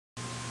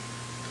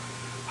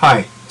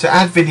Hi, to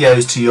add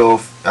videos to your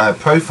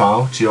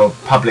profile, to your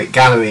public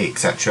gallery,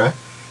 etc.,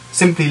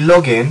 simply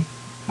log in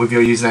with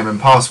your username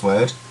and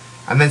password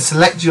and then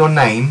select your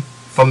name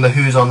from the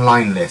Who's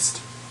Online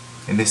list.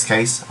 In this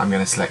case, I'm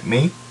going to select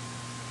me.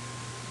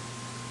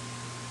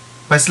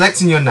 By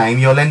selecting your name,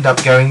 you'll end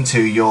up going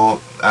to your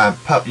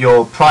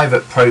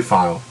private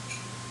profile.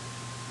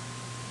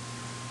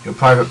 Your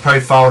private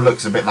profile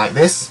looks a bit like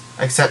this,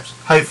 except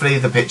hopefully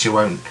the picture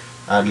won't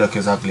look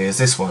as ugly as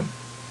this one.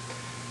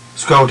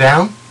 Scroll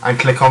down and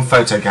click on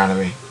Photo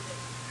Gallery.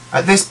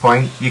 At this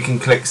point you can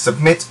click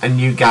Submit a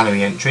new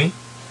gallery entry.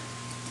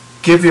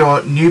 Give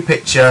your new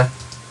picture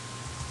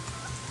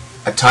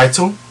a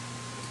title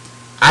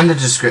and a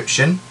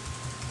description,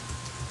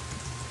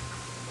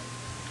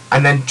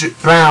 and then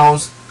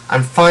browse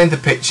and find the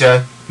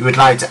picture you would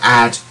like to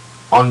add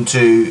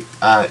onto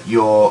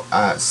your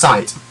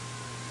site.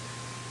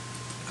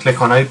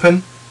 Click on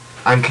Open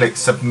and click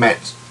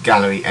Submit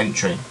Gallery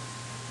Entry.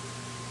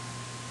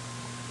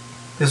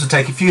 This will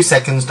take a few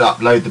seconds to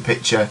upload the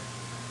picture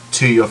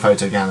to your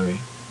photo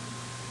gallery.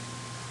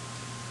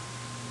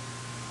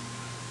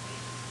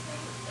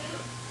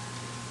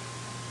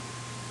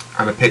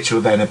 And a picture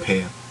will then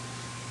appear.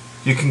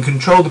 You can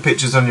control the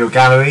pictures on your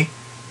gallery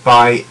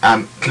by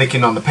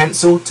clicking on the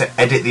pencil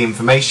to edit the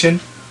information,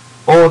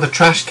 or the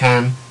trash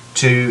can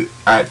to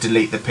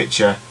delete the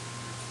picture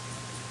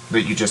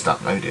that you just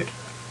uploaded.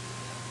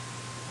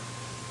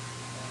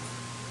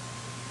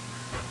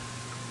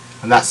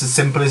 And that's as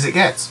simple as it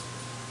gets.